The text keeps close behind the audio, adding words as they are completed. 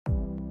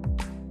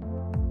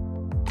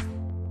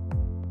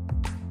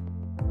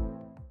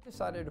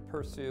Decided to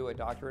pursue a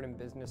doctorate in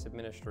business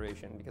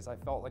administration because I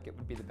felt like it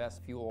would be the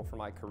best fuel for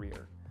my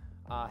career.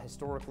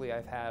 Historically,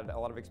 I've had a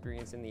lot of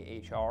experience in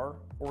the HR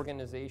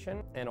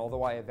organization, and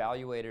although I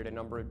evaluated a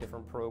number of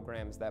different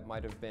programs that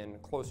might have been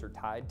closer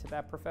tied to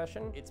that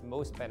profession, it's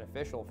most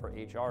beneficial for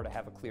HR to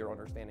have a clear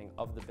understanding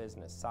of the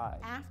business side.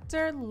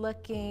 After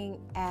looking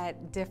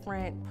at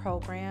different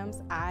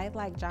programs, I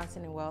like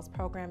Johnson & Wales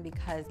program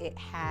because it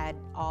had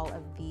all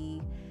of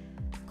the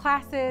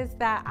classes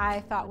that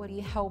I thought would be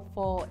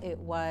helpful. It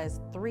was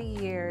 3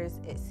 years,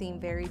 it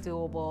seemed very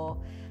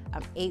doable,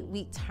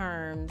 8-week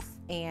terms,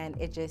 and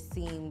it just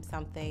seemed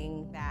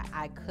something that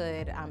I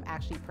could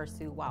actually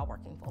pursue while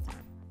working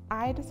full-time.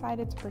 I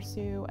decided to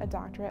pursue a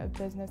doctorate of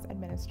business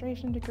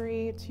administration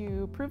degree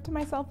to prove to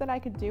myself that I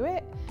could do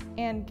it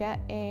and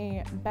get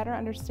a better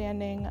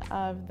understanding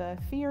of the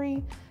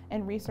theory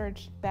and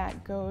research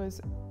that goes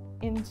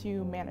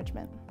into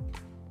management.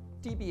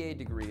 DBA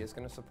degree is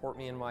going to support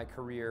me in my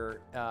career,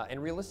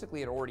 and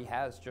realistically it already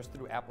has just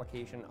through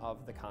application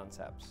of the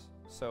concepts.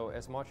 So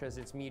as much as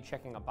it's me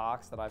checking a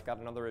box that I've got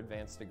another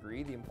advanced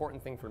degree, the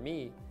important thing for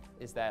me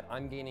is that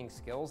I'm gaining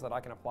skills that I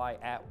can apply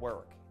at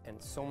work.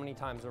 And so many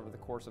times over the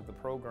course of the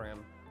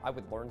program, I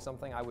would learn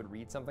something, I would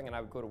read something, and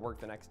I would go to work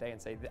the next day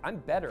and say, I'm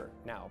better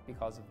now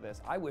because of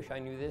this. I wish I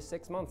knew this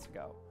 6 months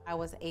ago. I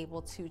was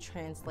able to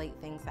translate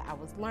things that I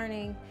was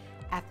learning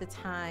at the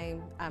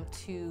time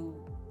to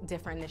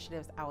different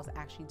initiatives I was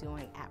actually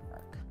doing at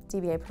work.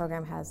 DBA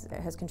program has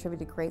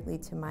contributed greatly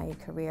to my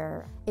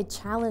career. It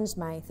challenged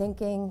my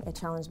thinking, it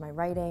challenged my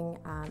writing,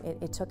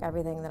 it took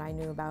everything that I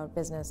knew about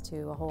business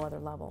to a whole other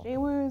level.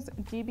 JWU's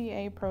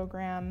DBA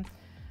program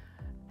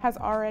has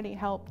already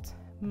helped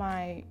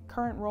my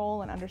current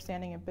role and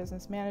understanding of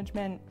business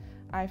management.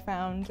 I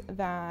found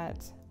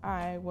that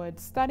I would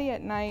study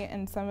at night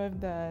and some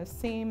of the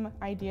same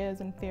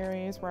ideas and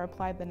theories were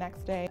applied the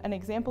next day. An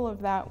example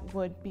of that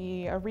would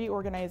be a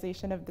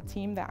reorganization of the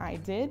team that I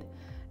did,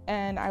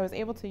 and I was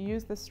able to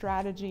use the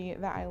strategy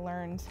that I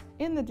learned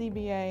in the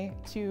DBA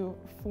to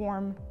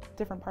form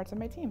different parts of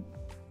my team.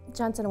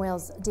 Johnson &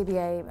 Wales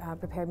DBA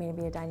prepared me to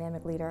be a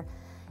dynamic leader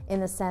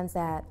in the sense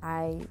that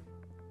I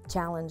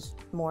challenged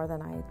more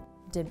than I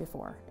did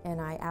before,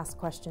 and I asked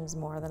questions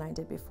more than I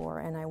did before,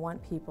 and I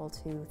want people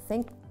to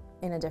think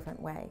in a different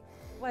way.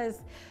 It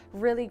was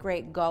really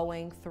great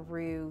going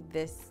through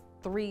this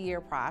 3-year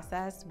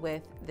process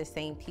with the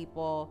same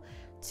people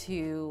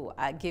to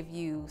give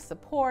you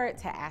support,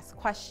 to ask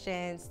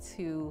questions,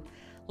 to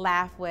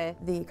laugh with.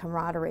 The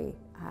camaraderie,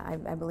 I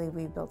believe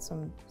we built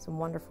some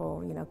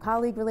wonderful,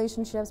 colleague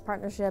relationships,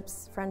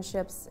 partnerships,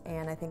 friendships,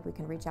 and I think we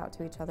can reach out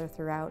to each other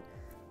throughout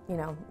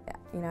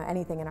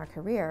anything in our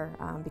career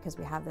because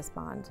we have this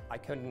bond. I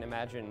couldn't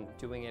imagine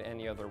doing it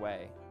any other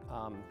way.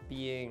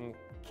 Being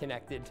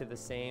connected to the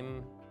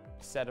same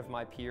set of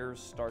my peers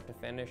start to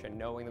finish and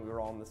knowing that we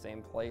were all in the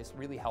same place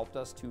really helped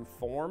us to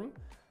form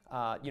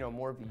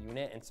more of a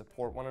unit and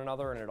support one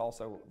another, and it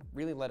also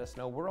really let us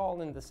know we're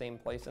all in the same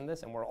place in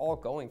this and we're all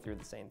going through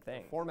the same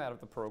thing. The format of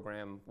the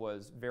program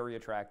was very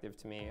attractive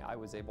to me. I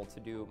was able to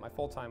do my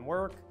full-time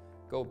work,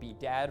 go be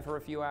dad for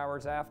a few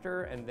hours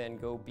after, and then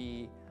go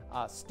be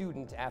a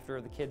student after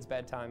the kids'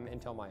 bedtime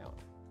until my own.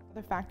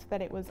 The fact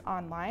that it was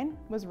online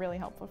was really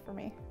helpful for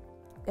me.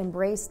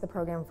 Embrace the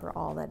program for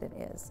all that it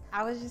is.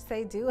 I would just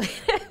say do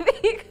it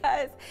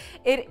because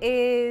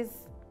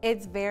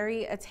it's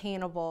very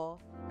attainable.